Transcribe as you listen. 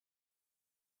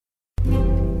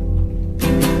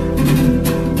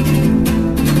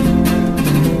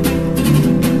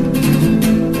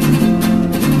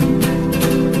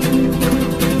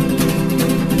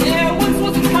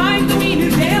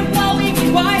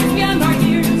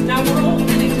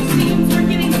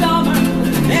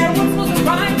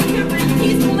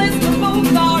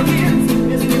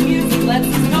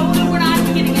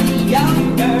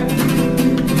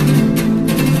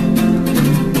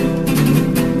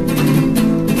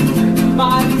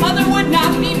My mother would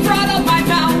not be proud of my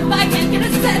mouth. I can't get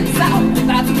a sense out.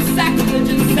 That's the sacrilege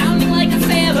and sounding like a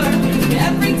sailor.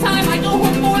 Every time I go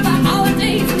home for the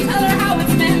holidays and tell her how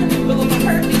it's been, the look of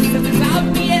her face is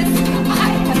obvious. I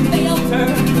have failed her.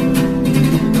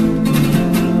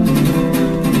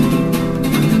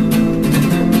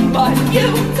 But you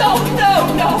don't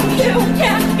know, no, you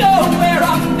can't go where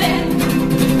I've been.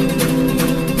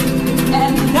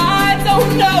 And I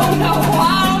don't know, no,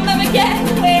 I'll never get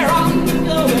where I'm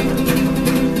going.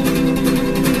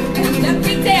 And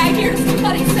every day I hear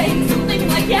somebody say something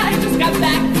like, yeah, I just got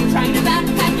back from China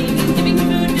backpacking and giving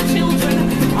food to children.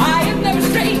 I have never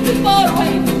strayed too far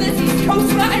away from this East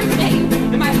Coast where I remain.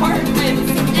 In my heart I am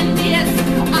so envious,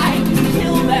 I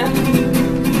kill them.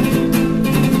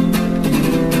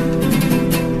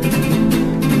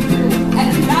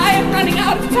 And I am running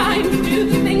out of time to do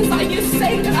the things I used to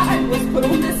say that I was put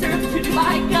on this earth to do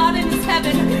by God in His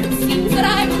heaven. It seems that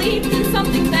I believed in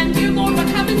something then, dear Lord, what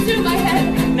happened to my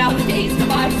head? Now the days go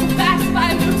by so fast,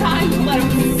 I have no time to let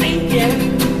them sink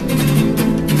in.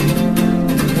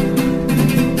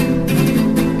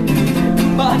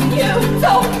 But you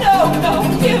don't know, no,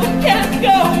 you can't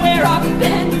go where I've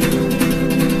been.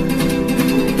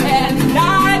 And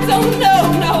I don't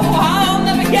know, no, I'll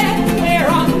never get where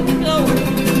I'm going.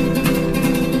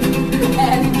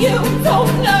 And you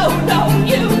don't know, no,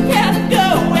 you can't go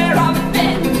where I've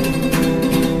been.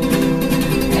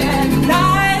 And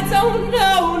I don't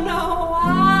know, no,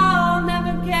 I'll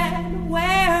never get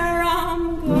where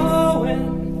I'm going.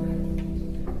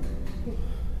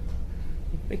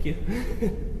 Thank you.